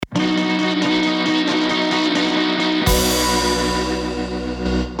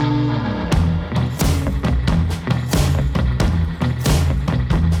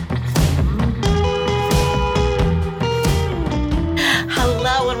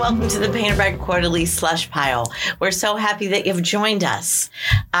welcome to the Painter Brag Quarterly Slush Pile. We're so happy that you've joined us.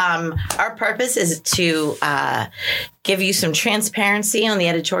 Our purpose is to give you some transparency on the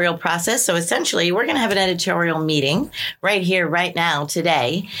editorial process. So essentially, we're going to have an editorial meeting right here, right now,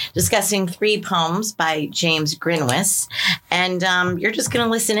 today, discussing 3 poems by James Grinwis. And you're just going to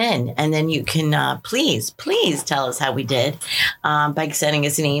listen in. And then you can please tell us how we did by sending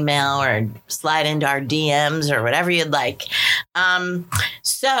us an email or slide into our DMs or whatever you'd like.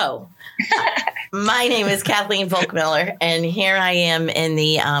 So my name is Kathleen Volkmiller, and here I am in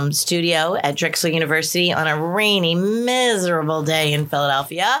the studio at Drexel University on a rainy, miserable day in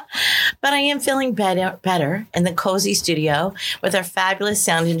Philadelphia. But I am feeling better in the cozy studio with our fabulous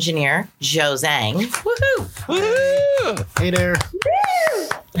sound engineer, Joe Zhang. Woohoo! Woohoo! Hey there.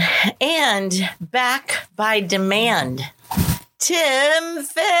 And back by demand, Tim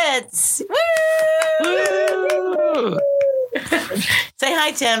Fitz. Woo! Say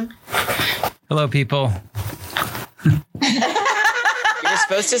hi, Tim. Hello, people. You're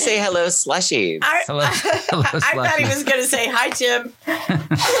supposed to say hello, slushies. Hello, I thought he was going to say hi, Tim.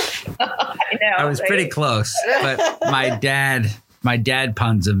 I know. I was pretty close, but my dad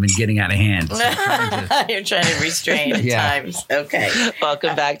puns have been getting out of hand. So You're trying to restrain at times. Okay.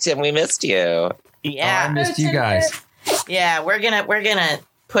 Welcome back, Tim. We missed you. Yeah. I missed you guys. Yeah, we're gonna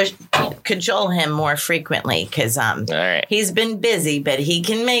cajole him more frequently because right. He's been busy, but he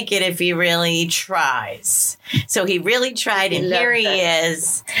can make it if he really tries. So he really tried, and here he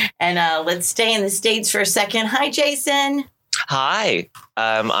is. And let's stay in the States for a second. Hi, Jason. Hi.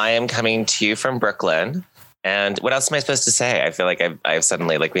 I am coming to you from Brooklyn. And what else am I supposed to say? I feel like I've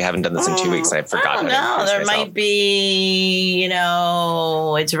suddenly, like, we haven't done this in 2 weeks, and I've forgotten. No, there might be,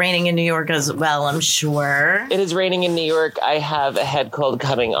 it's raining in New York as well, I'm sure. It is raining in New York. I have a head cold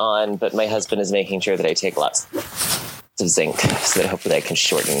coming on, but my husband is making sure that I take lots of zinc so that hopefully I can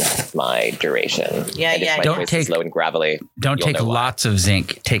shorten my duration. Yeah. My Don't voice take is low and gravelly. Don't take lots of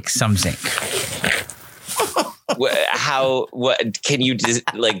zinc. Take some zinc. What can you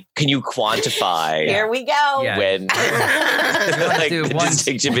quantify? Here we go. Yeah. When the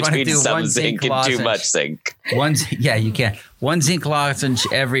distinction between some zinc and too much zinc. You can. 1 zinc lozenge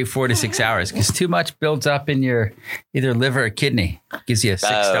every 4 to 6 hours, because too much builds up in your either liver or kidney. Gives you a sick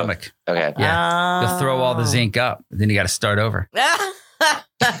stomach. Okay. Yeah. You'll throw all the zinc up. Then you got to start over.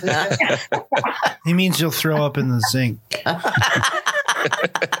 He means you'll throw up in the zinc.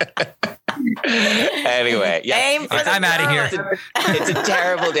 Anyway, yeah, I'm out of here. It's a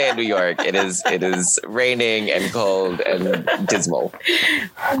terrible day in New York. It is raining and cold and dismal.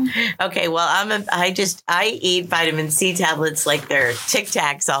 Okay, well, I eat vitamin C tablets like they're Tic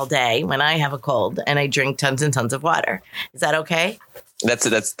Tacs all day when I have a cold, and I drink tons and tons of water. Is that okay?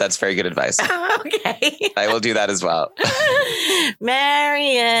 That's very good advice. Okay. I will do that as well.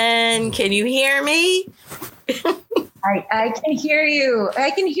 Marion, can you hear me? I can hear you. I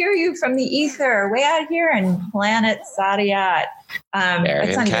can hear you from the ether way out here in planet Saadiyat.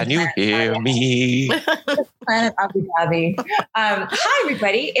 Marion, can you hear me? Planet Abu Dhabi. Hi,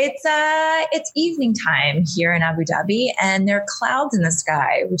 everybody. It's evening time here in Abu Dhabi, and there are clouds in the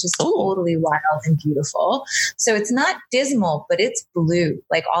sky, which is totally wild and beautiful. So it's not dismal, but it's blue.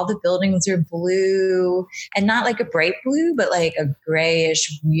 Like all the buildings are blue, and not like a bright blue, but like a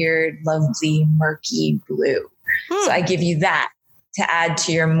grayish, weird, lovely, murky blue. So I give you that to add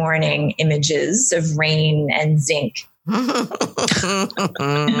to your morning images of rain and zinc. All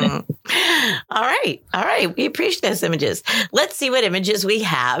right. We appreciate those images. Let's see what images we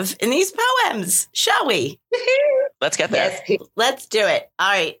have in these poems, shall we? Let's get there. Yes. Let's do it.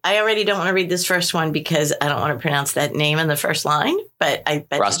 All right. I already don't want to read this first one because I don't want to pronounce that name in the first line, but I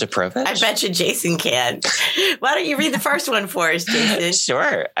bet you Jason can. Why don't you read the first one for us, Jason?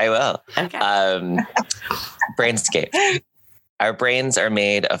 Sure, I will. Okay. Brainscape. Our brains are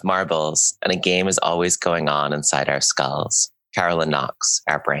made of marbles, and a game is always going on inside our skulls. Carolyn Knox,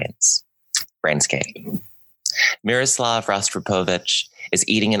 Our Brains. Brainscape. Miroslav Rostropovich is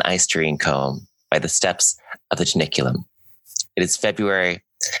eating an ice cream cone by the steps of the Janiculum. It is February,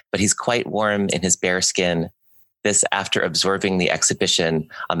 but he's quite warm in his bare skin, this after absorbing the exhibition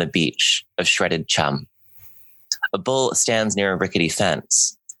on the beach of shredded chum. A bull stands near a rickety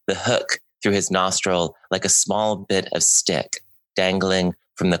fence, the hook through his nostril like a small bit of stick dangling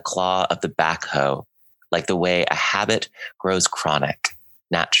from the claw of the backhoe, like the way a habit grows chronic,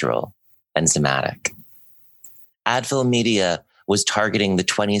 natural, and somatic. Advil Media was targeting the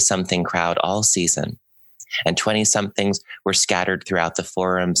 20-something crowd all season, and 20-somethings were scattered throughout the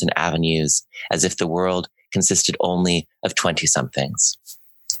forums and avenues as if the world consisted only of 20-somethings.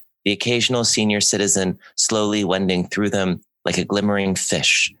 The occasional senior citizen slowly wending through them like a glimmering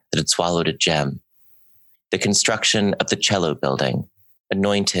fish that had swallowed a gem. The construction of the cello building,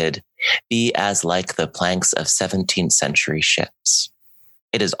 anointed, be as like the planks of 17th century ships.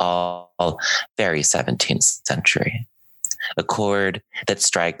 It is all very 17th century. A chord that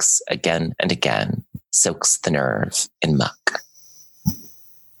strikes again and again, soaks the nerve in muck.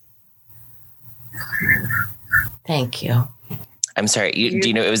 Thank you. I'm sorry. Do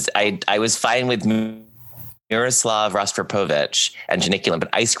you know, it was, I was fine with Miroslav Rostropovich and Janiculum, but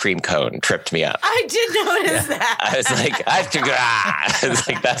ice cream cone tripped me up. I did notice that. I was like, I was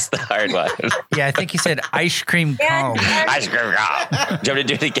like, that's the hard one. Yeah, I think you said ice cream comb. Ice cream cone. Do you want me to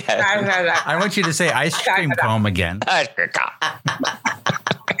do it again? I want you to say ice cream comb again. Ice cream cone.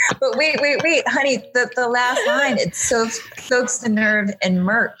 But wait, honey, the last line, it soaks the nerve in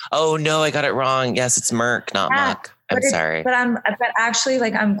murk. Oh no, I got it wrong. Yes, it's murk, not muck. I'm sorry. But actually,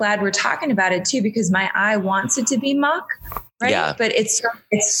 like, I'm glad we're talking about it too, because my eye wants it to be muck, right? Yeah. But it's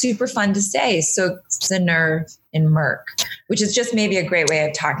super fun to say, soaks the nerve in murk, which is just maybe a great way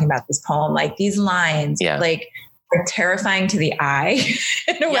of talking about this poem. Like, these lines, like, are terrifying to the eye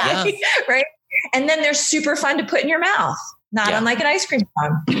in a way, right? And then they're super fun to put in your mouth, not unlike an ice cream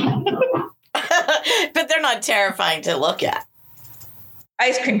cone. But they're not terrifying to look at.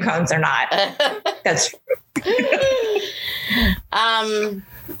 Ice cream cones are not. That's true.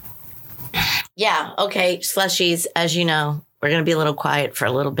 Yeah. Okay. Slushies, as you know, we're going to be a little quiet for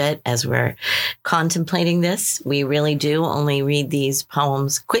a little bit as we're contemplating this. We really do only read these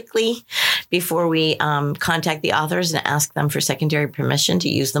poems quickly before we contact the authors and ask them for secondary permission to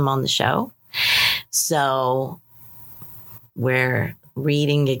use them on the show. So we're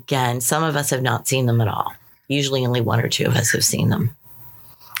reading again. Some of us have not seen them at all. Usually only one or two of us have seen them,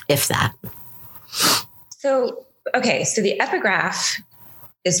 if that. So the epigraph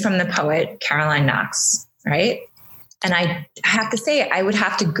is from the poet Caroline Knox, right? And I have to say, I would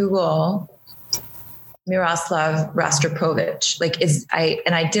have to Google Miroslav Rostropovich.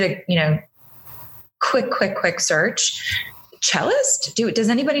 I did a quick search. Cellist? Does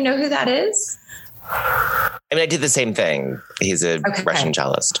anybody know who that is? I mean, I did the same thing. He's a Russian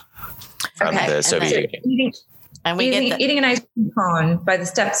cellist from the Soviet Union. And eating an ice cream cone by the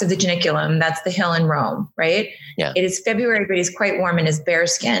steps of the Janiculum. That's the hill in Rome, right? Yeah. It is February, but he's quite warm in his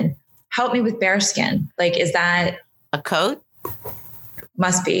bearskin. Help me with bearskin. Like, is that a coat?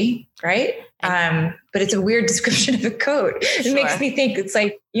 Must be, right? But it's a weird description of a coat. It makes me think it's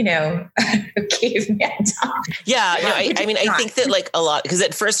like, a caveman top. Yeah, no, I mean, I think that like a lot, because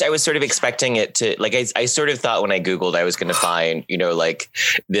at first I was sort of expecting it to, like, I sort of thought when I Googled I was going to find, like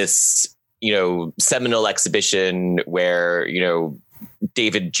this, seminal exhibition where,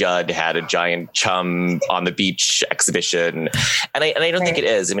 David Judd had a giant chum on the beach exhibition. And I don't think it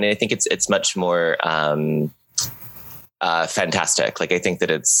is. I mean, I think it's much more fantastic. Like, I think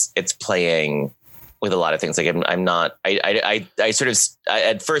that it's playing with a lot of things. Like, I'm not, I sort of,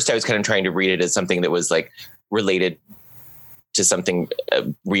 at first I was kind of trying to read it as something that was like related to something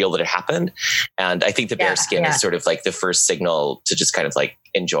real that had happened. And I think the bearskin is sort of like the first signal to just kind of like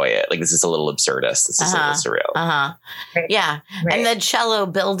enjoy it. Like, this is a little absurdist. This is a little surreal. Right. Yeah. Right. And the cello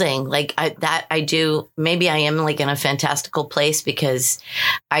building, like I do, maybe I am like in a fantastical place because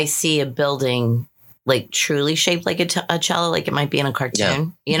I see a building like truly shaped like a cello, like it might be in a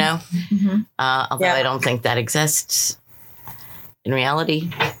cartoon, Mm-hmm. Although I don't think that exists in reality.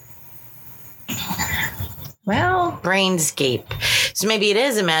 Well, Brainscape. So maybe it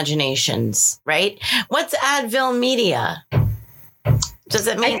is imaginations, right? What's Advil Media? Does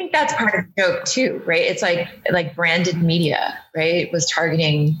it mean? I think that's part of the joke too, right? It's like branded media, right? It was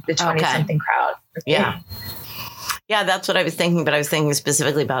targeting the 20-something crowd. Right? Yeah. Yeah, that's what I was thinking, but I was thinking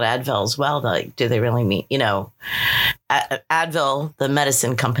specifically about Advil as well. Like, do they really mean, Advil, the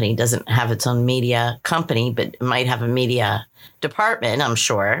medicine company, doesn't have its own media company, but it might have a media department, I'm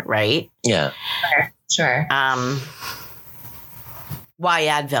sure, right? Yeah. Sure. Why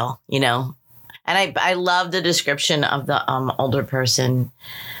Advil, And I love the description of the older person,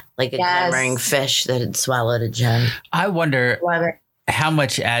 like a glimmering fish that had swallowed a gem. I wonder how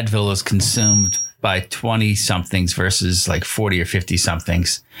much Advil is consumed by 20-somethings versus like 40 or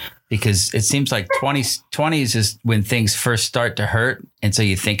 50-somethings, because it seems like 20s is when things first start to hurt. And so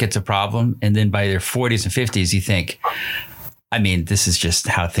you think it's a problem. And then by their 40s and 50s, you think, I mean, this is just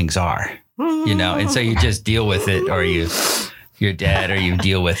how things are, and so you just deal with it, or you're dead, or you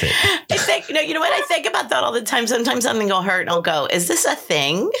deal with it. I think, you know what? I think about that all the time. Sometimes something will hurt and I'll go, is this a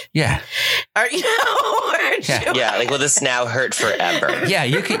thing? Yeah. Or, you know, Yeah, like will this now hurt forever? Yeah,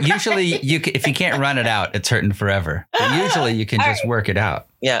 you can usually if you can't run it out, it's hurting forever. But usually you can just work it out.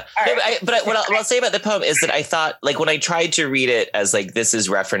 Yeah. No, but what I'll say about the poem is that I thought, like, when I tried to read it as like this is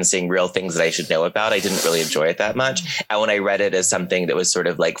referencing real things that I should know about, I didn't really enjoy it that much. And when I read it as something that was sort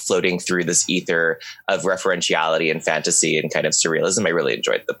of like floating through this ether of referentiality and fantasy and kind of surrealism, I really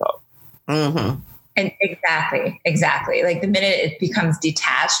enjoyed the poem. Mm-hmm. And exactly. Like the minute it becomes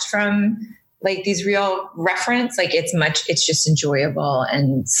detached from like these real reference, like it's just enjoyable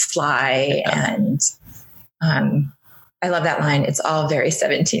and sly. And I love that line. It's all very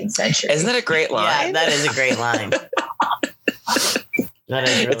 17th century. Isn't that a great line? Yeah, that is a great line. That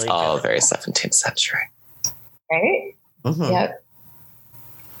is really it's all good. very 17th century. Right? Mm-hmm. Yep.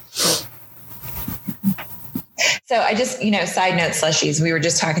 So I just, side note slushies, we were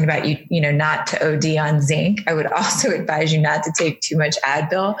just talking about not to OD on zinc. I would also advise you not to take too much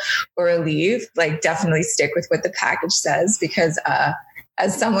Advil or Aleve. Like definitely stick with what the package says, because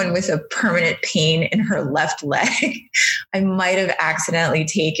as someone with a permanent pain in her left leg, I might have accidentally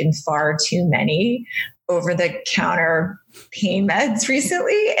taken far too many over-the-counter pain meds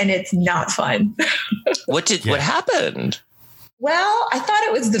recently, and it's not fun. What happened? Well, I thought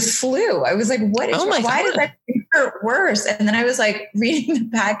it was the flu. I was like, why did that hurt worse? And then I was like reading the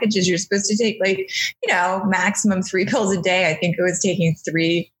packages. You're supposed to take maximum 3 pills a day. I think I was taking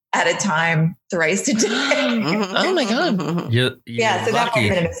 3 at a time, thrice a day. Mm-hmm. Oh my God. You're so that might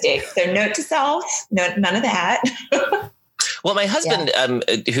have been a mistake. So note to self, none of that. Well, my husband,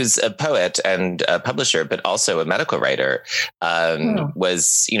 who's a poet and a publisher, but also a medical writer,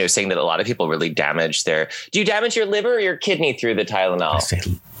 was, saying that a lot of people really damage do you damage your liver or your kidney through the Tylenol? I say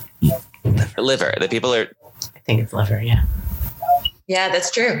liver. The people are. I think it's liver. Yeah. Yeah, that's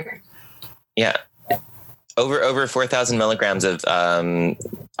true. Yeah. Over 4,000 milligrams of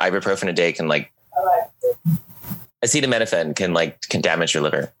ibuprofen a day can acetaminophen can damage your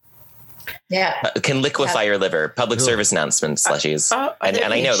liver. Yeah. Can liquefy your liver. Public service announcements, slushies. And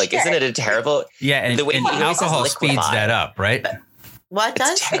I know, isn't it a terrible... Yeah, and alcohol speeds that up, right? What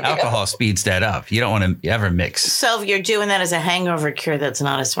does? Alcohol speeds that up. You don't want to ever mix. So if you're doing that as a hangover cure, that's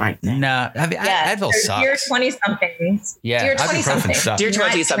not a smart thing. No, Advil sucks. Dear 20-somethings. Yeah, Dear ibuprofen sucks. Dear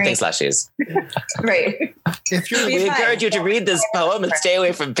 20-something slushies. Right. We encourage you to read this poem and stay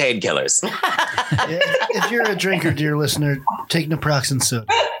away from painkillers. If you're a drinker, dear listener, take naproxen soda.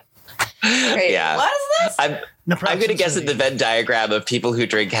 Right. Yeah. What is this? I'm going to guess at the Venn diagram of people who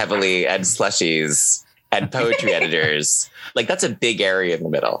drink heavily and slushies and poetry editors. That's a big area in the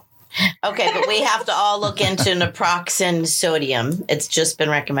middle. Okay, but we have to all look into naproxen sodium. It's just been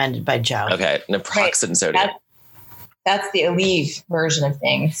recommended by Joe. Okay, naproxen sodium. That's the Aleve version of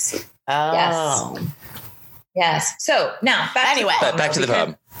things. Oh. Yes. So now back to the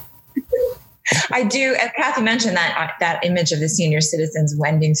poem. I do, as Kathy mentioned, that image of the senior citizens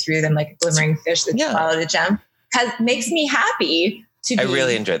wending through them like a glimmering fish that swallowed a gem makes me happy to be. I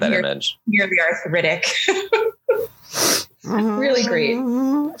really enjoyed that image. Nearly arthritic. Really great.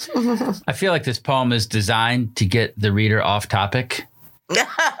 I feel like this poem is designed to get the reader off topic.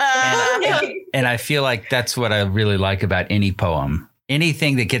 And I feel like that's what I really like about any poem.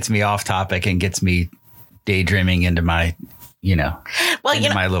 Anything that gets me off topic and gets me daydreaming into my,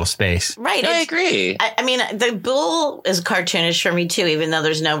 my little space. Right. I agree. I mean, the bull is cartoonish for me too, even though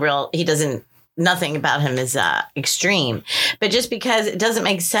there's nothing about him is extreme. But just because it doesn't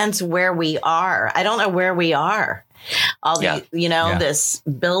make sense where we are. I don't know where we are. This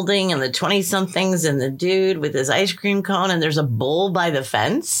building and the 20-somethings and the dude with his ice cream cone and there's a bull by the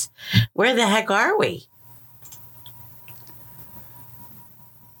fence. Where the heck are we?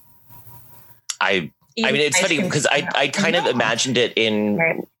 I mean, it's funny because I kind of imagined it in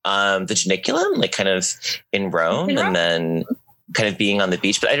the Janiculum, kind of in Rome, and then kind of being on the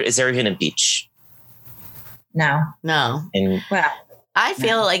beach. But is there even a beach? No. I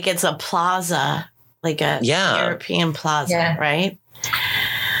feel like it's a plaza, like a European plaza, right?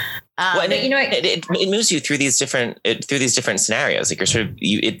 It moves you through these different scenarios. Like you're sort of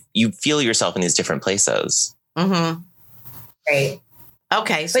you feel yourself in these different places. Mm-hmm. Right.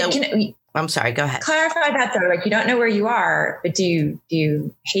 Okay. So I'm sorry. Go ahead. Clarify that though. You don't know where you are, but do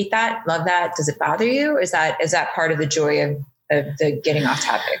you hate that? Love that? Does it bother you? Is that part of the joy of the getting off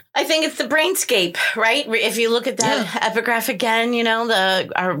topic? I think it's the brainscape, right? If you look at that epigraph again,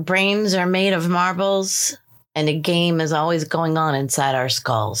 our brains are made of marbles and a game is always going on inside our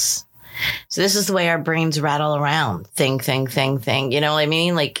skulls. So this is the way our brains rattle around. Think. You know what I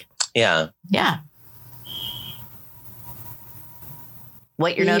mean? Yeah.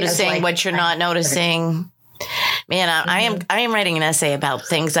 What you're noticing, what you're not noticing. Man, I am writing an essay about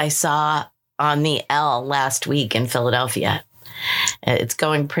things I saw on the L last week in Philadelphia. It's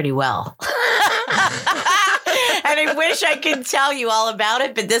going pretty well. And I wish I could tell you all about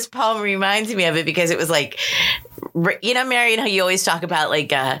it, but this poem reminds me of it because it was like, you know, Marion, how you always talk about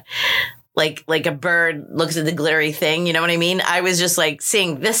like a bird looks at the glittery thing. You know what I mean? I was just like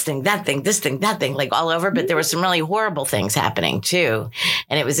seeing this thing, that thing, this thing, that thing, like all over. But there were some really horrible things happening too.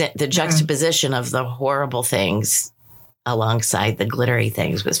 And it was the juxtaposition of the horrible things alongside the glittery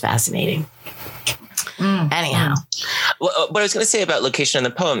things was fascinating. Anyhow. Well, what I was going to say about location in the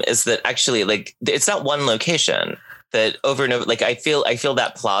poem is that actually, like, it's not one location. That over and over, like I feel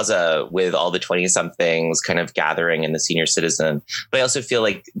that plaza with all the 20-somethings kind of gathering in the Senior Citizen, but I also feel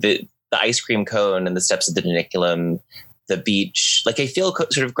like the ice cream cone and the steps of the Daniculum, the beach, like I feel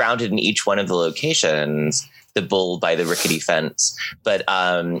sort of grounded in each one of the locations. The bull by the rickety fence, but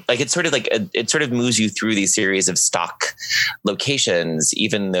like it's sort of like it sort of moves you through these series of stock locations,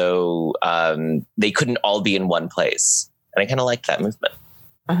 even though they couldn't all be in one place, and I kind of like that movement.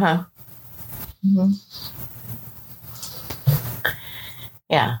 Mm-hmm.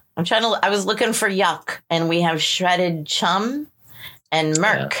 Yeah, I was looking for yuck, and we have shredded chum and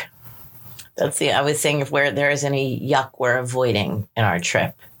murk. Yeah. I was saying if there is any yuck we're avoiding in our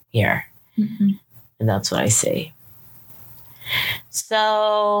trip here. Mm-hmm. And that's what I see.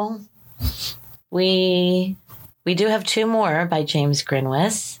 So we do have 2 more by James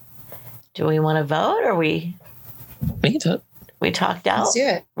Grinwis. Do we want to vote or we can vote. We talked out? Let's do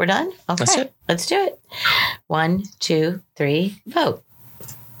it. We're done? Okay. Let's do it. 1, 2, 3, vote.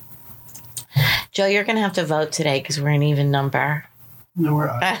 Joe, you're going to have to vote today because we're an even number. No, we're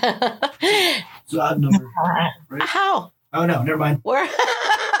odd. It's an odd number. Right? How? Oh, no, never mind.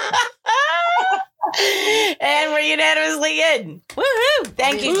 And we're unanimously in. Woohoo!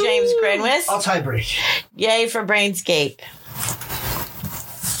 Thank you, James Grinwis. I'll tie break. Yay for Brainscape.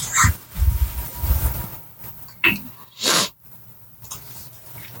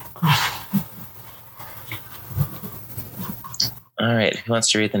 All right. Who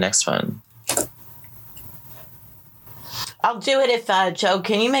wants to read the next one? I'll do it if, Joe,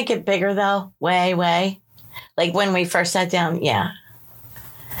 can you make it bigger, though? Way. Like when we first sat down. Yeah.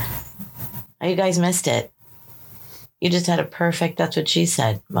 Oh, you guys missed it. You just had a perfect, that's what she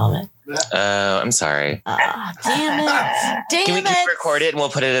said moment. Oh, I'm sorry. Oh, damn it. Can we record it and we'll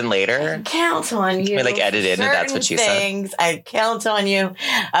put it in later? I count on you. Can we like edit in and that's what she said? I count on you.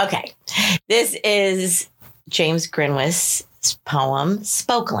 Okay. This is James Grinwis' poem,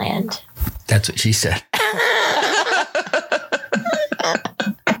 Spokeland. That's what she said.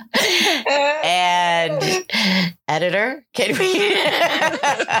 And editor, can we?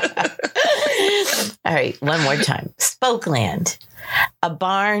 All right, one more time. Spokeland. A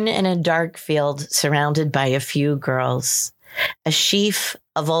barn in a dark field surrounded by a few girls. A sheaf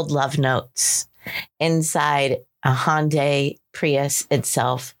of old love notes. Inside, a Hyundai Prius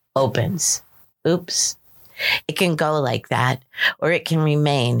itself opens. Oops. It can go like that, or it can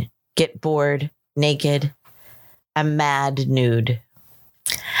remain, get bored, naked, a mad nude.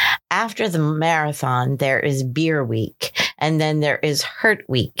 After the marathon, there is beer week, and then there is hurt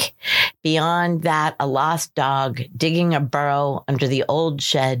week. Beyond that, a lost dog digging a burrow under the old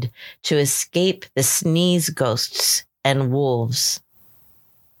shed to escape the sneeze ghosts and wolves.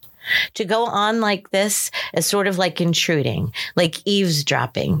 To go on like this is sort of like intruding, like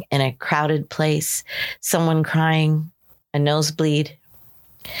eavesdropping in a crowded place, someone crying, a nosebleed.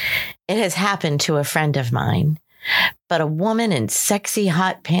 It has happened to a friend of mine. But a woman in sexy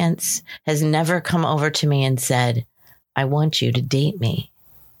hot pants has never come over to me and said, I want you to date me.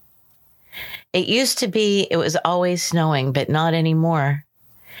 It used to be it was always snowing, but not anymore.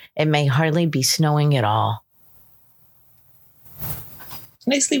 It may hardly be snowing at all.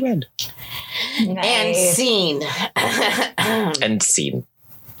 Nicely read. Nice. And scene. And scene.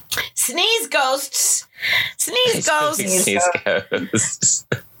 Sneeze ghosts. Sneeze ghosts. Sneeze ghosts.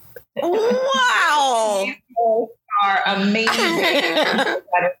 Wow. Are amazing.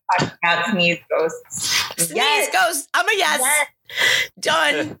 About sneeze ghosts. Sneeze ghosts. I'm a yes.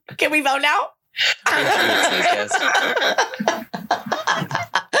 Done. Can we vote now?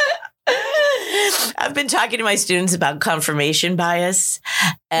 I've been talking to my students about confirmation bias,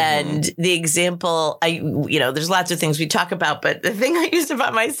 and the example there's lots of things we talk about, but the thing I use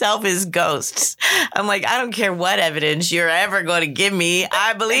about myself is ghosts. I'm like, I don't care what evidence you're ever going to give me.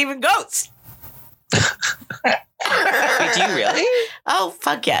 I believe in ghosts. Wait, do you really? Oh,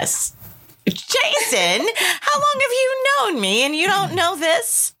 fuck yes. Jason, how long have you known me and you don't know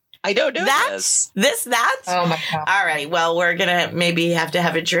this? I don't know that? Oh my God. All right. Well, we're going to maybe have to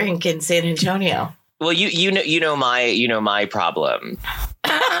have a drink in San Antonio. Well, you know my problem.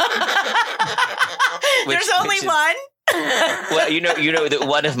 There's only one. Well, you know that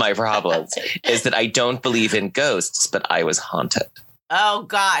one of my problems is that I don't believe in ghosts, but I was haunted. Oh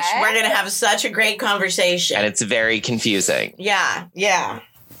gosh, we're gonna have such a great conversation, and it's very confusing. Yeah.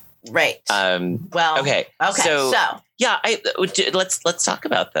 Right. Well. Okay. So yeah, let's talk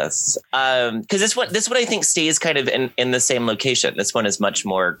about this because this one I think stays kind of in the same location. This one is much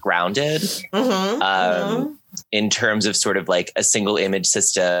more grounded in terms of sort of like a single image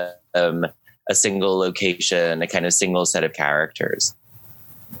system, a single location, a kind of single set of characters.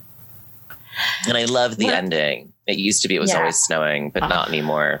 And I love the ending. It used to be it was always snowing, but not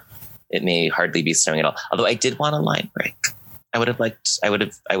anymore. It may hardly be snowing at all. Although I did want a line break. I would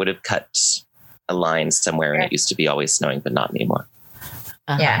have cut a line somewhere, and it used to be always snowing, but not anymore.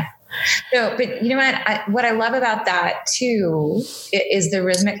 Yeah. No, but you know what I love about that too is the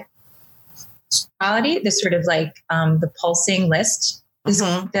rhythmic quality, the sort of like the pulsing list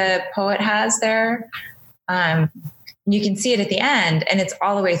the poet has there. You can see it at the end, and it's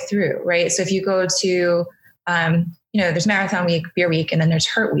all the way through, right? So if you go to, there's Marathon Week, Beer Week, and then there's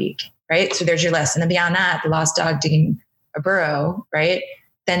Hurt Week, right? So there's your list, and then beyond that, the Lost Dog digging a burrow, right?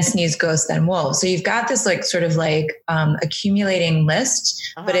 Then Sneeze, Ghost, then Wolf. So you've got this like sort of like accumulating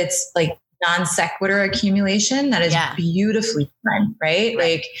list, but it's like non sequitur accumulation that is beautifully done, right?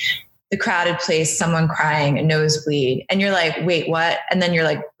 Like the crowded place, someone crying, a nosebleed, and you're like, wait, what? And then you're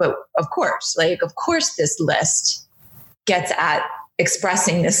like, but of course this list gets at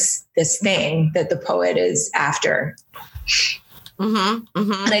expressing this thing that the poet is after. And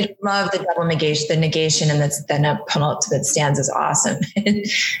I love the double negation, the negation, and that's then a penultimate stanza is awesome.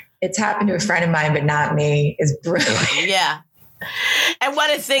 It's happened to a friend of mine, but not me. Is brilliant. Yeah. And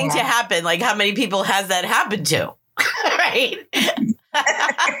what a thing to happen. Like, how many people has that happened to? Right.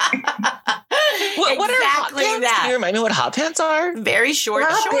 What are hot pants? Can you remind me what hot pants are? Very short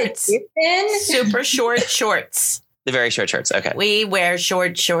shorts. Super short shorts. The very short shorts. Okay. We wear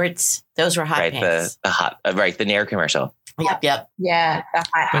short shorts. Those were hot pants. The Nair commercial. Yep. Yeah.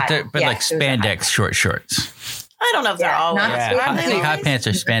 But like spandex short shorts. I don't know if they're always. I think hot pants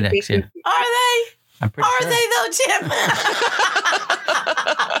are spandex. Yeah. Are they? I'm pretty sure. Are they though, Tim?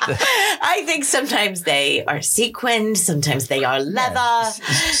 I think sometimes they are sequined. Sometimes they are leather.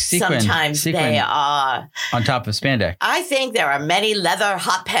 Sometimes they are on top of spandex. I think there are many leather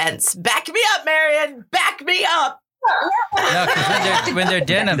hot pants. Back me up, Marion. Back me up. No, because when they're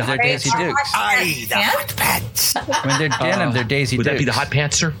denim, they're Daisy Dukes. Aye, the hot pants. When they're denim, they're Daisy Dukes. Would that be the hot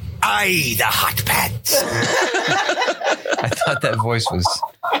pants, sir? Aye, the hot pants. I thought that voice was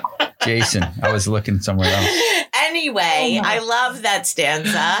Jason. I was looking somewhere else. Anyway, I love that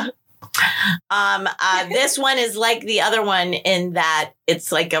stanza. This one is like the other one in that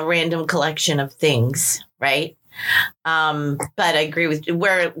it's like a random collection of things, right? But I agree with you.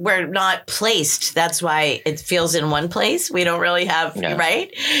 We're not placed. That's why it feels in one place. We don't really have,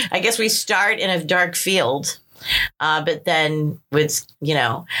 right? I guess we start in a dark field. But then with,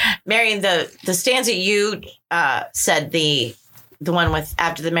 Marion, the stanza you said, the one with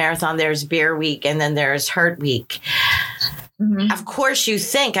after the marathon, there's Beer Week and then there's Hurt Week. Of course, you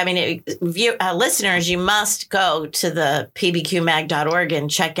think, listeners, you must go to the pbqmag.org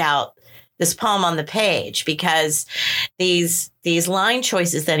and check out this poem on the page, because these line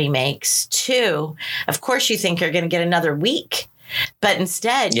choices that he makes too, of course, you think you're going to get another week. But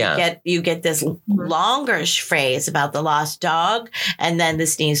instead, you get this longish phrase about the lost dog and then the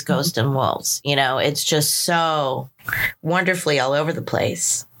Sneeze, Ghost, and Wolves. It's just so wonderfully all over the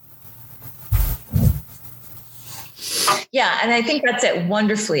place. Yeah. And I think that's it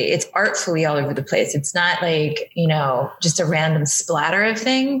wonderfully. It's artfully all over the place. It's not like, just a random splatter of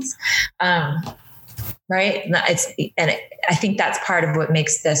things. Right. I think that's part of what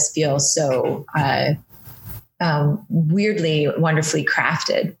makes this feel so, weirdly, wonderfully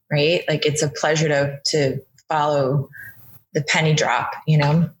crafted, right? Like it's a pleasure to follow the penny drop,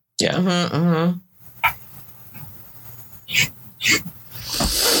 Yeah.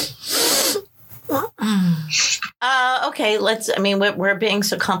 Okay, we're being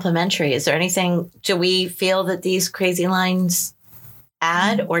so complimentary. Is there anything, do we feel that these crazy lines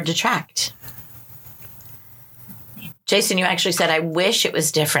add or detract? Jason, you actually said, I wish it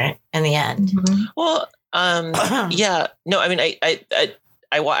was different in the end. Well, yeah, no,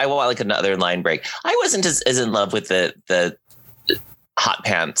 I want like another line break. I wasn't as in love with the hot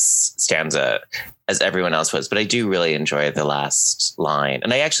pants stanza as everyone else was, but I do really enjoy the last line.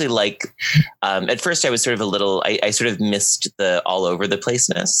 And I actually like, at first I was sort of I sort of missed the all over the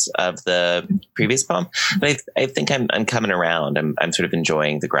placeness of the previous poem, but I think I'm coming around. I'm sort of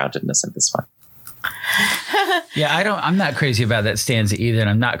enjoying the groundedness of this one. Yeah, I'm not crazy about that stanza either. And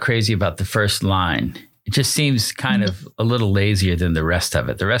I'm not crazy about the first line It just seems kind of a little lazier than the rest of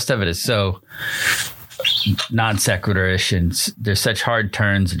it. The rest of it is so non sequitur-ish, and there's such hard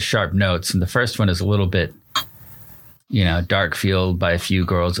turns and sharp notes. And the first one is a little bit, dark field by a few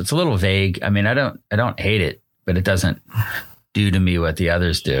girls. It's a little vague. I mean, I don't hate it, but it doesn't do to me what the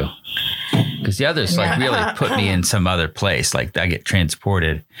others do. Because the others really put me in some other place. Like I get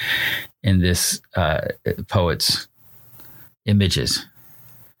transported in this poet's images.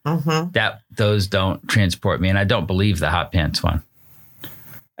 Mm-hmm. Those don't transport me, and I don't believe the hot pants one.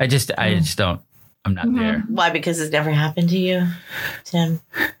 I just don't. I'm not there. Why? Because it's never happened to you, Tim?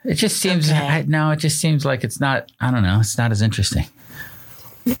 It just seems. It just seems like it's not. I don't know. It's not as interesting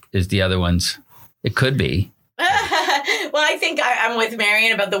as the other ones. It could be. Well, I think I'm with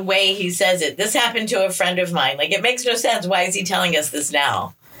Marion about the way he says it. This happened to a friend of mine. Like, it makes no sense. Why is he telling us this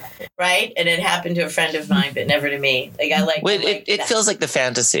now? Right? And it happened to a friend of mine, but never to me. Like, it feels like the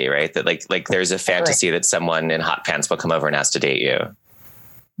fantasy, right? That like there's a fantasy that someone in hot pants will come over and ask to date you.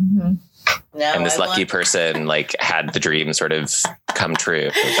 Mm-hmm. No, and this lucky person had the dream sort of come true.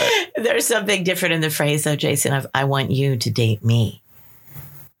 But there's something different in the phrase, though, Jason, of I want you to date me.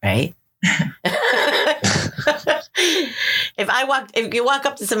 Right? If you walk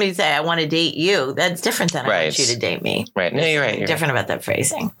up to somebody and say, I want to date you, that's different than I want you to date me. Right. No, you're right. You're different about that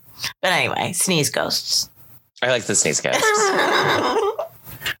phrasing. But anyway, sneeze ghosts. I like the sneeze ghosts.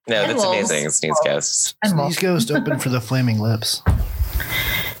 No, that's amazing. Sneeze ghosts. Sneeze ghost open for the flaming lips.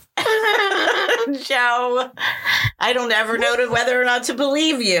 Joe, I don't ever know whether or not to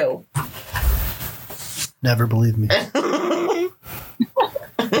believe you. Never believe me.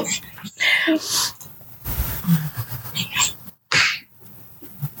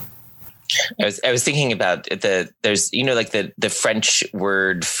 I was thinking about there's the French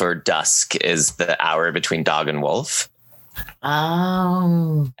word for dusk is the hour between dog and wolf.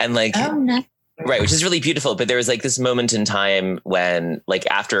 Oh. And right, which is really beautiful. But there was this moment in time when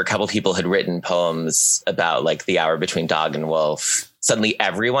after a couple people had written poems about the hour between dog and wolf, suddenly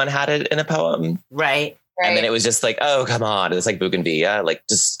everyone had it in a poem. Right. And then it was just oh, come on. It's like Bougainvillea.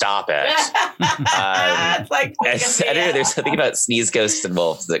 Just stop it. I don't know. There's something about sneeze ghosts and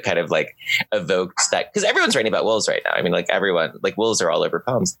wolves that kind of evoked that. Because everyone's writing about wolves right now. I mean, everyone, wolves are all over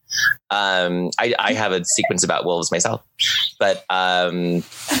poems. I have a sequence about wolves myself. But there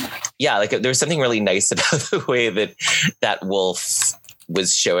was something really nice about the way that wolf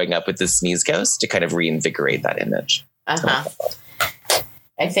was showing up with the sneeze ghost to kind of reinvigorate that image. Uh-huh.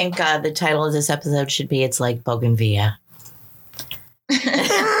 I think the title of this episode should be It's Like Bougainvillea.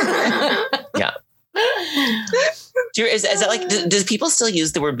 Yeah. Is that does people still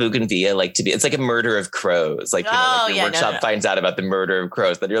use the word bougainvillea to be, it's like a murder of crows. The workshop finds out about the murder of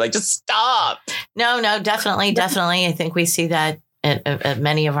crows, then you're just stop. No, definitely. I think we see that at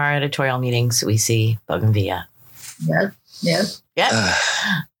many of our editorial meetings, we see bougainvillea. Yep. So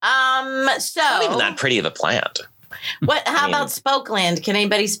not even that pretty of a plant. How about Spokeland? Can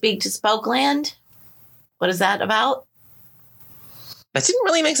anybody speak to Spokeland? What is that about? That didn't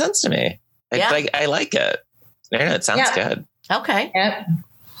really make sense to me. I like it. I don't know. It sounds good. Okay. Yep.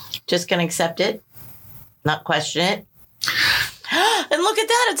 Just gonna accept it, not question it. And look at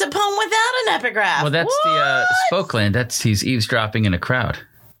that! It's a poem without an epigraph. Well, that's the Spokeland. He's eavesdropping in a crowd.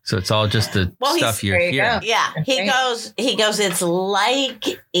 So it's all just the stuff you're hearing. Yeah. He goes. It's like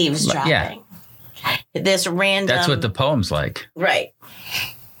eavesdropping. Yeah. This random. That's what the poem's like. Right.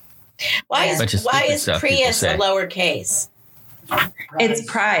 Why is Prius a lowercase? It's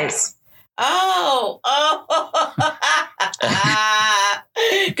prize. Oh.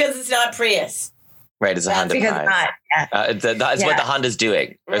 Because it's not Prius. Right, it's a Honda Prize. That's what the Honda's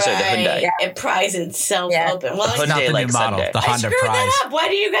doing. Or sorry, the Hyundai. Yeah. It pries itself open. Well, it's not the new model. Sunday. The Honda I screwed Prize. that up. Why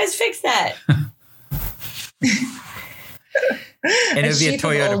do you guys fix that? And it would be a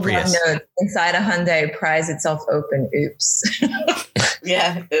Toyota Prius. Inside a Hyundai, prize itself open. Oops.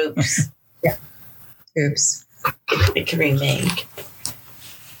 Yeah. Oops. Yeah. Oops. It can remake.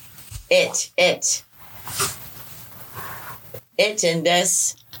 It and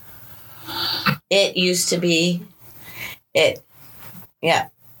this. It used to be. It. Yeah.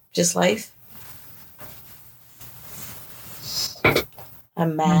 Just life. A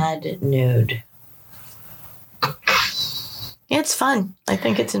mad nude. It's fun. I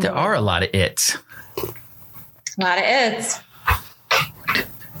think it's enjoyable. There are a lot of its. A lot of its. It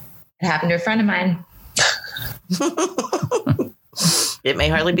happened to a friend of mine. It may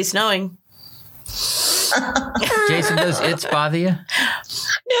hardly be snowing. Jason, does its bother you?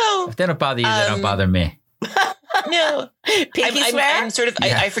 No. If they don't bother you, they don't bother me. No. Pinky swear? I'm sort of,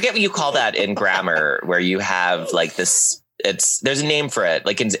 I forget what you call that in grammar, where you have this there's a name for it,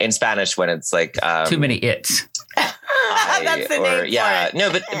 like in Spanish when it's like too many it's. That's the name for it.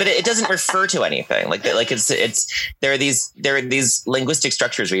 No, but it doesn't refer to anything. Like there are these linguistic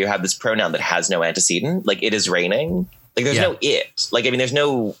structures where you have this pronoun that has no antecedent. Like it is raining. Like there's no it. Like I mean, there's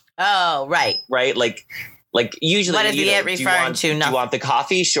no. Oh, right. Right. Like usually, what is the it referring to? Do you want the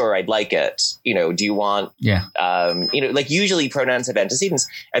coffee? Sure, I'd like it. Do you want? Yeah. Like usually pronouns have antecedents,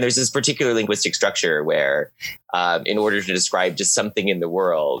 and there's this particular linguistic structure where, in order to describe just something in the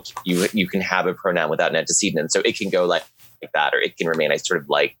world, you can have a pronoun without an antecedent, and so it can go like that, or it can remain. I sort of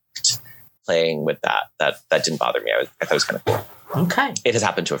liked playing with that. That didn't bother me. I thought it was kind of cool. Okay. It has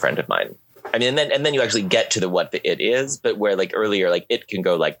happened to a friend of mine. I mean, and then you actually get to the what the it is, but where like earlier, like it can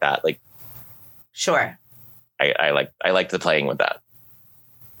go like that, like. Sure. I like the playing with that.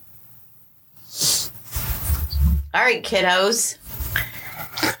 All right, kiddos.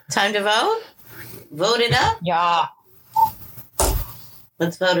 Time to vote? Vote it up? Yeah.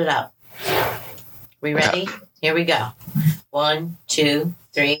 Let's vote it up. We ready? Okay. Here we go. 1, 2,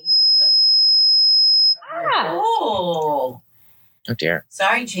 3, vote. Oh dear.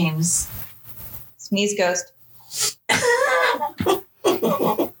 Sorry, James. Sneeze ghost.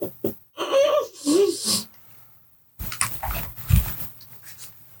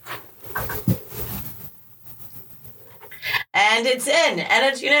 And it's in, and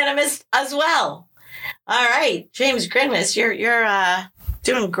it's unanimous as well. All right, James Grinmas, you're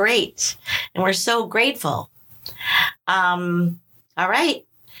doing great, and we're so grateful. All right,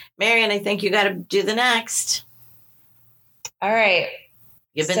 Marion, I think you got to do the next. All right,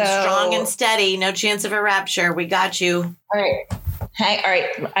 you've been strong and steady. No chance of a rapture. We got you. All right. Hey, all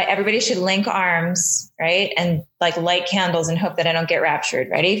right. Everybody should link arms, right, and like light candles and hope that I don't get raptured.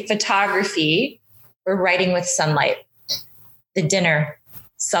 Ready? Photography. We're writing with sunlight. The dinner,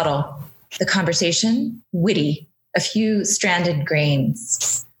 subtle. The conversation, witty. A few stranded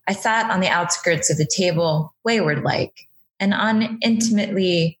grains. I sat on the outskirts of the table, wayward-like, and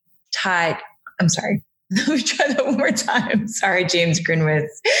unintimately tied. I'm sorry. Let me try that one more time. Sorry, James Grinwitz.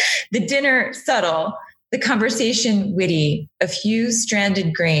 The dinner, subtle. The conversation, witty. A few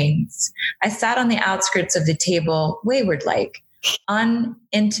stranded grains. I sat on the outskirts of the table, wayward-like,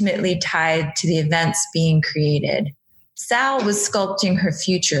 unintimately tied to the events being created. Sal was sculpting her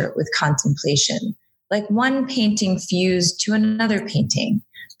future with contemplation, like one painting fused to another painting.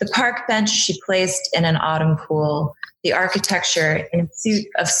 The park bench she placed in an autumn pool, the architecture in suit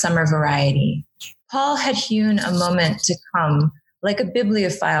of summer variety. Paul had hewn a moment to come, like a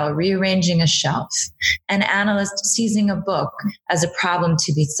bibliophile rearranging a shelf, an analyst seizing a book as a problem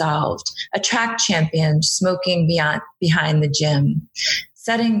to be solved, a track champion smoking behind the gym.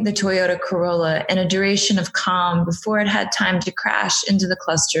 Setting the Toyota Corolla in a duration of calm before it had time to crash into the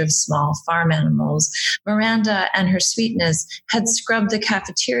cluster of small farm animals. Miranda and her sweetness had scrubbed the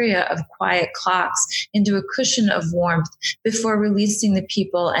cafeteria of quiet clocks into a cushion of warmth before releasing the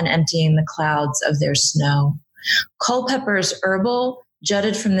people and emptying the clouds of their snow. Culpepper's herbal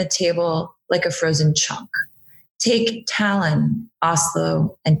jutted from the table like a frozen chunk. Take Talon,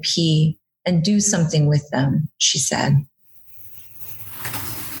 Oslo, and P and do something with them, she said.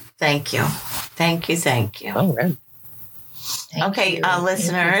 Thank you. Thank you. Thank you. All right. Okay,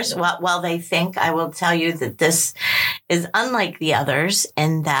 listeners, while they think, I will tell you that this is unlike the others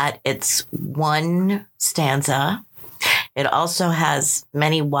in that it's one stanza. It also has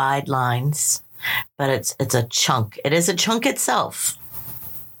many wide lines, but it's a chunk. It is a chunk itself.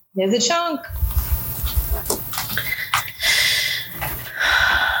 It is a chunk.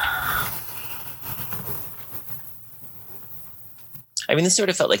 I mean, this sort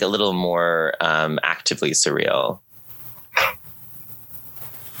of felt like a little more actively surreal.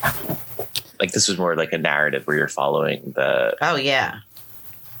 Like this was more like a narrative where you're following the... Oh, yeah.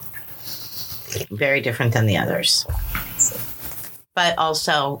 Very different than the others. But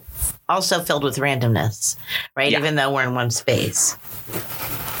also filled with randomness, right? Yeah. Even though we're in one space.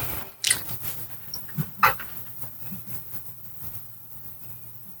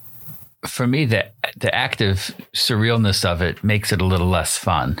 For me, the active surrealness of it makes it a little less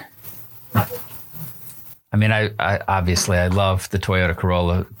fun. I mean, I obviously I love the Toyota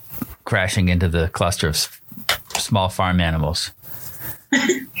Corolla crashing into the cluster of small farm animals.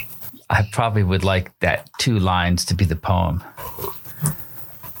 I probably would like that 2 lines to be the poem.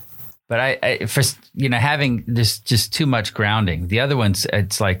 But I for having just too much grounding. The other ones,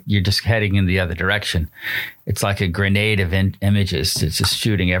 it's like you're just heading in the other direction. It's like a grenade of images. It's just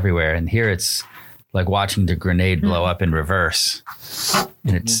shooting everywhere. And here it's like watching the grenade blow up in reverse.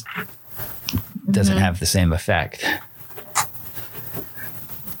 And it doesn't have the same effect.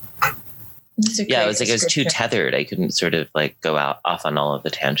 Yeah, it was too tethered. I couldn't sort of like go off on all of the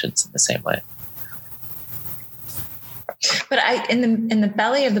tangents in the same way. But in the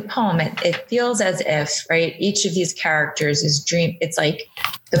belly of the poem, it feels as if, right, each of these characters is it's like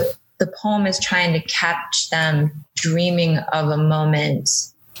the poem is trying to catch them dreaming of a moment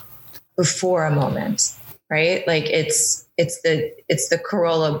before a moment, right? Like it's the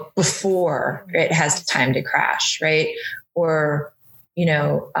Corolla before it has time to crash, right? Or,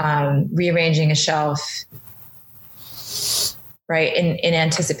 rearranging a shelf, right, in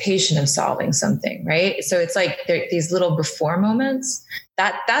anticipation of solving something, right? So it's like these little before moments.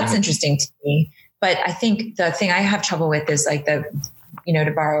 That's interesting to me. But I think the thing I have trouble with is like to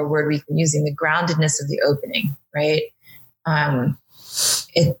borrow a word we've been using, the groundedness of the opening, right?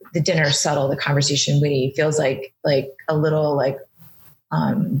 The dinner subtle, the conversation witty, feels like a little like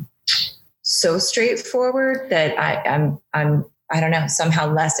so straightforward that I'm I don't know,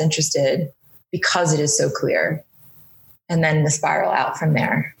 somehow less interested because it is so clear. And then the spiral out from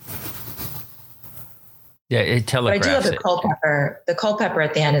there. Yeah, it telegraphs. But I do love the it. Culpepper. The Culpepper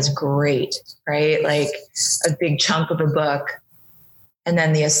at the end is great, right? Like a big chunk of a book. And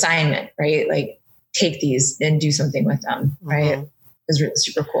then the assignment, right? Like take these and do something with them, right? Mm-hmm. It was really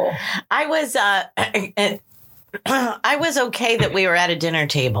super cool. I was okay that we were at a dinner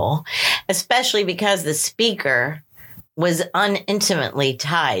table, especially because the speaker was unintimately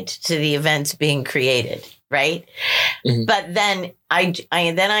tied to the events being created. Right. Mm-hmm. But then I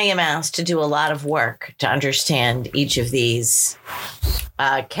am asked to do a lot of work to understand each of these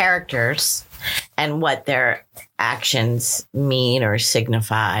characters and what their actions mean or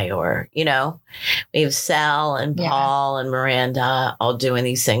signify, or, we have Sal and Paul and Miranda all doing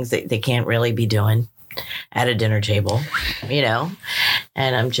these things that they can't really be doing at a dinner table,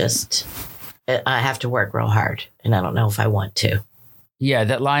 and I have to work real hard, and I don't know if I want to. Yeah,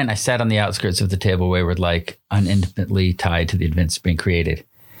 that line, I sat on the outskirts of the table wayward like unintimately tied to the events being created.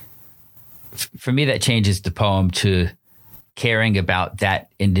 For me, that changes the poem to caring about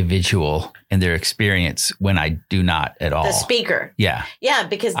that individual and their experience when I do not at all. The speaker. Yeah. Yeah,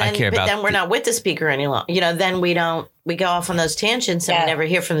 because then we're not with the speaker any longer. Then we go off on those tangents and we never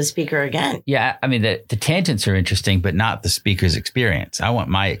hear from the speaker again. Yeah, I mean, the tangents are interesting, but not the speaker's experience. I want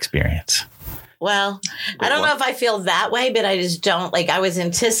my experience. Well, I don't know if I feel that way, but I just don't I was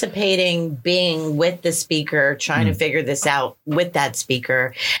anticipating being with the speaker, trying to figure this out with that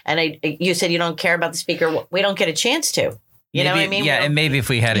speaker. And you said you don't care about the speaker. We don't get a chance to, you know what I mean? Yeah. And maybe if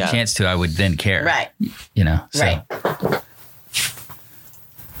we had a chance to, I would then care. Right. So right.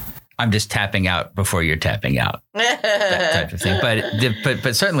 I'm just tapping out before you're tapping out, that type of thing.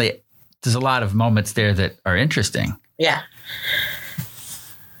 But certainly there's a lot of moments there that are interesting. Yeah.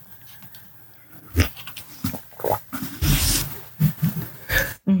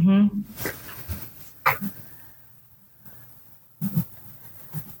 Mm-hmm.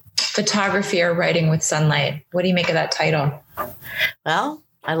 Photography or writing with sunlight. What do you make of that title? Well,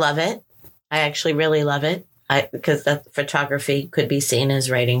 I love it. I actually really love it. Because that photography could be seen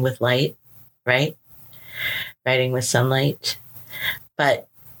as writing with light, right? Writing with sunlight. But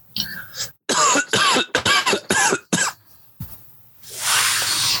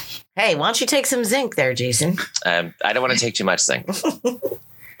hey, why don't you take some zinc there, Jason? I don't want to take too much zinc.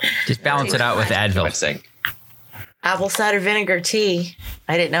 Just balance it out with Advil. Too much zinc. Apple cider vinegar tea.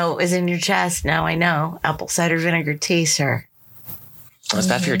 I didn't know it was in your chest. Now I know. Apple cider vinegar tea, sir. Well, it's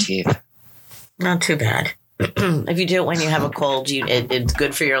bad for your teeth. Not too bad. If you do it when you have a cold, it's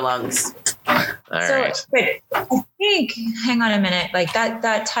good for your lungs. All right. Wait, I think, hang on a minute. Like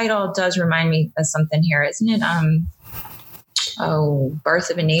that title does remind me of something here, isn't it?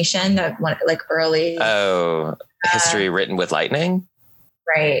 Birth of a Nation, that one, like early. Oh, history written with lightning.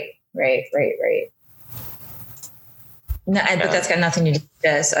 Right. No, but that's got nothing to do with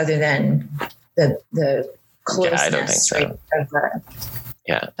this, other than the closeness, I don't think so.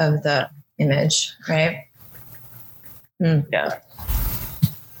 Right, of the image, right? Yeah.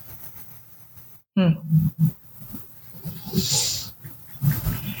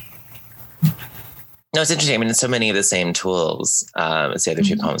 No, it's interesting. I mean, it's so many of the same tools as the other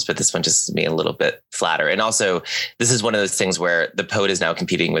two poems, but this one just to me a little bit flatter. And also, this is one of those things where the poet is now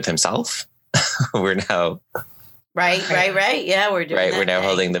competing with himself. We're now right. Yeah, we're doing right. That We're now thing.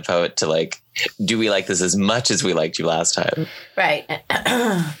 holding the poet to like, do we like this as much as we liked you last time? Right.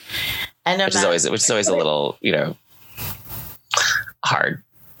 And which is always a little, hard.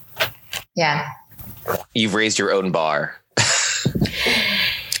 Yeah. You've raised your own bar.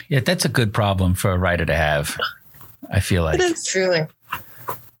 Yeah, that's a good problem for a writer to have. I feel like. Truly.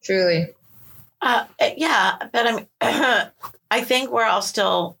 Yeah, but I think we're all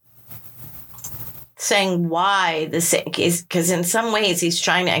still saying why the same case, because in some ways he's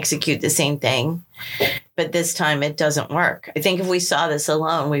trying to execute the same thing, but this time it doesn't work. I think if we saw this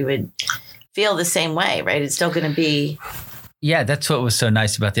alone, we would feel the same way, right? It's still going to be. Yeah, that's what was so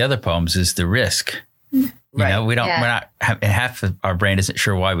nice about the other poems is the risk. You know, we're not, half of our brain isn't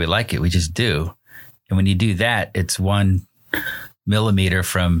sure why we like it. We just do. And when you do that, it's 1 millimeter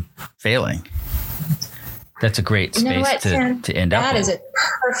from failing. That's a great space to end up. That is a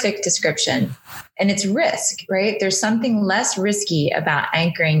perfect description. And it's risk, right? There's something less risky about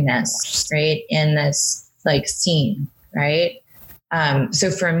anchoring this, right, in this like scene, right? So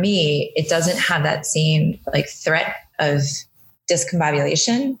for me, it doesn't have that same like threat of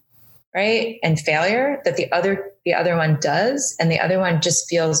discombobulation, right, and failure that the other one does, and the other one just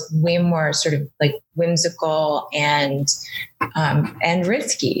feels way more sort of like whimsical and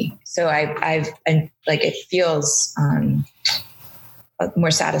risky. So and like it feels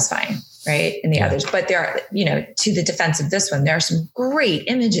more satisfying, right, in the others. But there are, you know, to the defense of this one, there are some great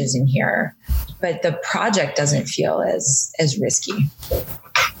images in here, but the project doesn't feel as risky.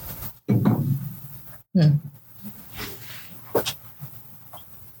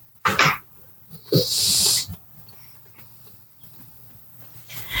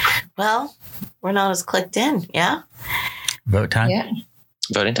 Well, we're not as clicked in. Yeah. Vote time. Yeah.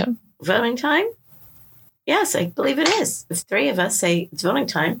 Voting time. Voting time. Yes, I believe it is. If 3 of us say it's voting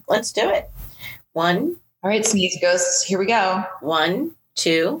time, let's do it. 1. All right, Sneeze Ghosts, here we go. 1,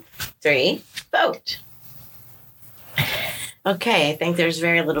 2, 3, vote. Okay, I think there's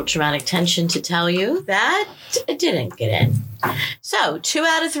very little dramatic tension to tell you that it didn't get in. So 2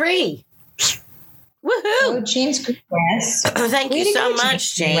 out of 3. Woohoo! Oh, James Greenwest. Thank you so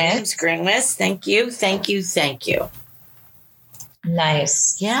much, James Greenwest. Thank you.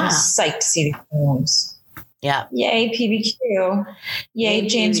 Nice. Yeah. I'm psyched to see the films. Yeah. Yay, PBQ. Yay,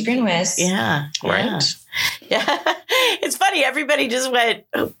 James Greenwest. Yeah. Right. Yeah. It's funny. Everybody just went,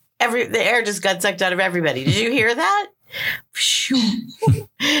 the air just got sucked out of everybody. Did you hear that?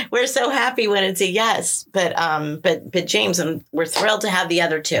 We're so happy when it's a yes, but James, we're thrilled to have the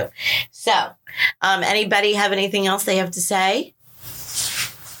other 2. So, anybody have anything else they have to say?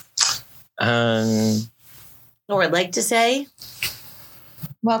 Or would like to say?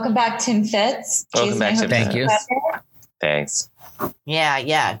 Welcome back, Tim Fitz. Welcome back, Tim. Thank you. Thanks.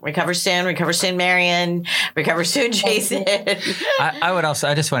 Yeah. Recover soon, Marion. Recover soon, Jason.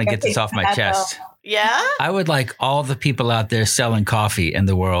 I just want to get this off my chest. Yeah? I would like all the people out there selling coffee in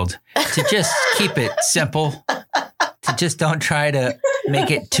the world to just keep it simple, to just don't try to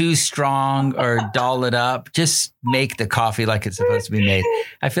make it too strong or doll it up. Just make the coffee like it's supposed to be made.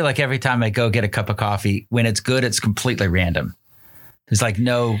 I feel like every time I go get a cup of coffee, when it's good, it's completely random. There's like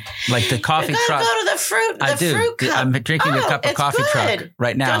no, like the coffee truck. Go to the fruit. I do. Fruit cup. I'm drinking a cup of coffee truck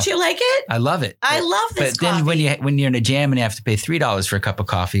right now. Don't you like it? I love it. I love this coffee. But then when you're in a jam and you have to pay $3 for a cup of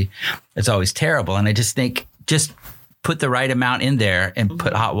coffee, it's always terrible. And I just think just put the right amount in there and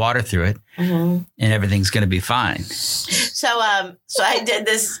put hot water through it, and everything's going to be fine. So I did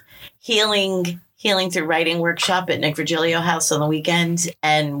this healing through writing workshop at Nick Virgilio House on the weekend,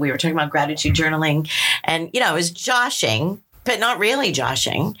 and we were talking about gratitude journaling, and I was joshing, but not really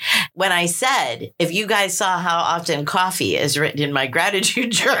joshing, when I said, if you guys saw how often coffee is written in my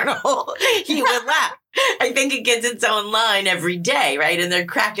gratitude journal, you would laugh. I think it gets its own line every day, right? And they're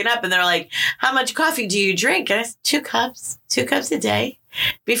cracking up and they're like, how much coffee do you drink? And I said, 2 cups a day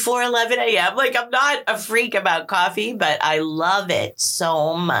before 11 a.m. Like, I'm not a freak about coffee, but I love it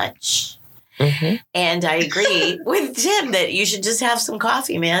so much. And I agree with Tim that you should just have some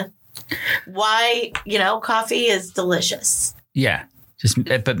coffee, man. Why, coffee is delicious. Yeah.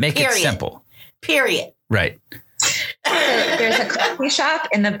 But make it simple. Period. Right. There's a coffee shop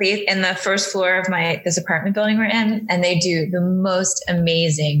in the first floor of this apartment building we're in, and they do the most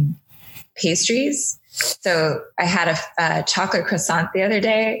amazing pastries. So I had a chocolate croissant the other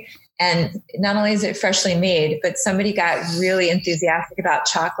day, and not only is it freshly made, but somebody got really enthusiastic about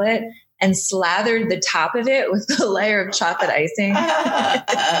chocolate and slathered the top of it with a layer of chocolate icing.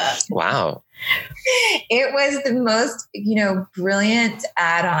 Wow. It was the most, brilliant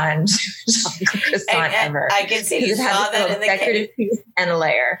add-on chocolate croissant ever. I can see you saw that in the decorative piece and a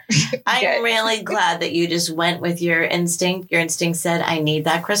layer. I'm really glad that you just went with your instinct. Your instinct said, I need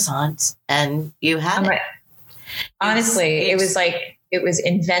that croissant, and you had it. Honestly, it was like, it was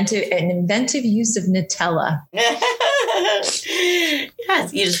an inventive use of Nutella. Yes,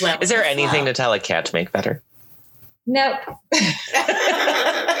 you just went. Is there anything Nutella can't make better? Nope.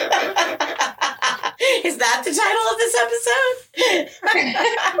 Is that the title of this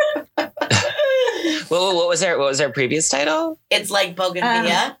episode? Well, what was their previous title? It's like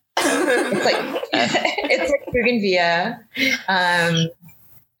Bougainvillea. It's like It's like Bougainvillea.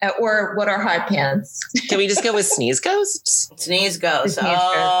 Or what are hot pants? Can we just go with Sneeze Ghosts? Sneeze Ghosts. Sneeze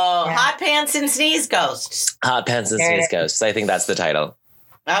Oh, Ghosts, yeah. Hot Pants and Sneeze Ghosts. Hot Pants and Sneeze Ghosts. I think that's the title.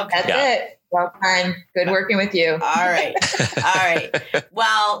 Okay. That's Yeah. it. Well done. Good working with you. All right. All right.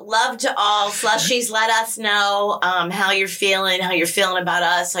 Well, love to all. Slushies, let us know how you're feeling about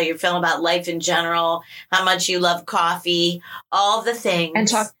us, how you're feeling about life in general, how much you love coffee, all the things. And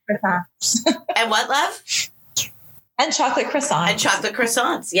chocolate croissants. And what, love? And chocolate croissants. And chocolate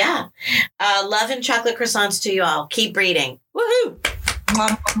croissants. Yeah. Love and chocolate croissants to you all. Keep reading. Woohoo.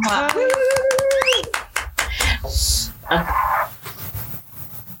 Mwah, mwah.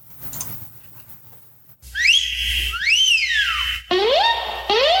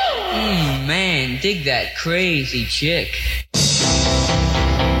 Man, dig that crazy chick. Who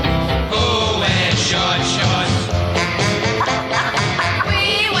wears short shorts?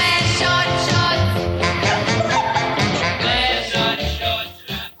 We wear short shorts. Wear short shorts.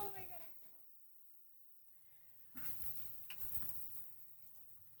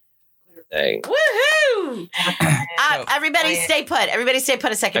 Dang. Woohoo! Everybody stay put. Everybody stay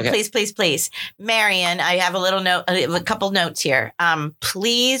put a second. Okay. Please. Marion, I have a couple notes here.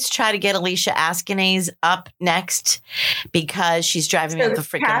 Please try to get Alicia Askinase up next because she's driving me up the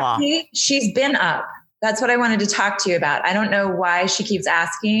freaking wall. Kathy, she's been up. That's what I wanted to talk to you about. I don't know why she keeps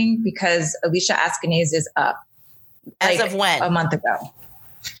asking because Alicia Askinase is up. As like of when? A month ago.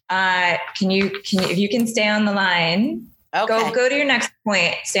 Can you, if you can stay on the line, Okay. go to your next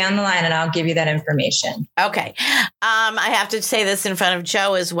point, stay on the line and I'll give you that information. Okay. I have to say this in front of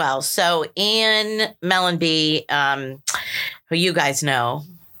Joe as well. So Ian Mellenby, who you guys know,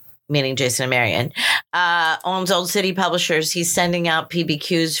 meaning Jason and Marion, owns Old City Publishers. He's sending out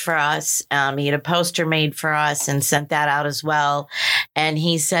PBQs for us. He had a poster made for us and sent that out as well. And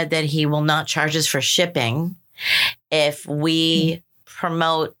he said that he will not charge us for shipping if we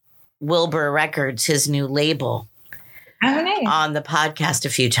promote Wilbur Records, his new label, on the podcast a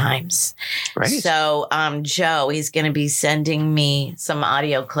few times. Right. So Joe, he's going to be sending me some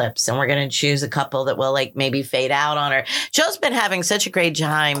audio clips and we're going to choose a couple that will like maybe fade out on her. Joe's been having such a great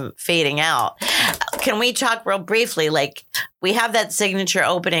time fading out. Can we talk real briefly? Like we have that signature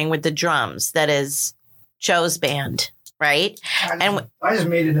opening with the drums that is Joe's band, right? I just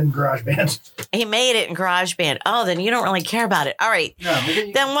made it in GarageBand. He made it in GarageBand. Oh, then you don't really care about it. All right. No,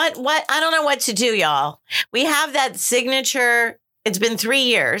 Then what? I don't know what to do, y'all. We have that signature. It's been 3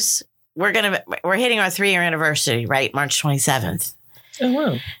 years. We're hitting our 3-year anniversary, right? March 27th. Oh,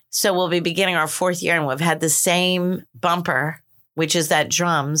 wow. So we'll be beginning our 4th year and we've had the same bumper, which is that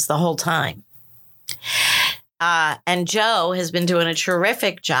drums the whole time. And Joe has been doing a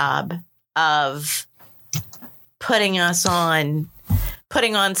terrific job of putting on some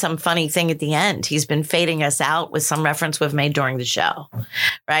funny thing at the end. He's been fading us out with some reference we've made during the show,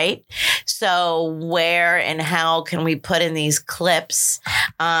 right? So where and how can we put in these clips?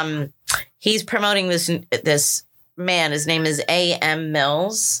 He's promoting this man. His name is A.M.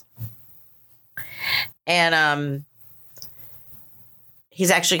 Mills. And he's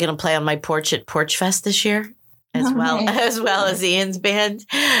actually going to play on my porch at Porch Fest this year. As well as Ian's band.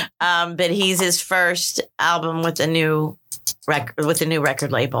 But he's his first album with a new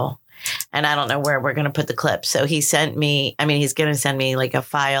record label. And I don't know where we're going to put the clip. So he's going to send me like a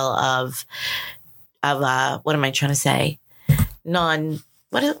file of what am I trying to say?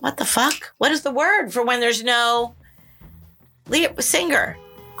 What the fuck? What is the word for when there's no singer?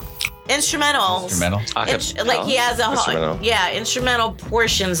 Instrumental. Like he has instrumental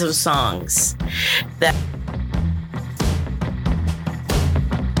portions of songs that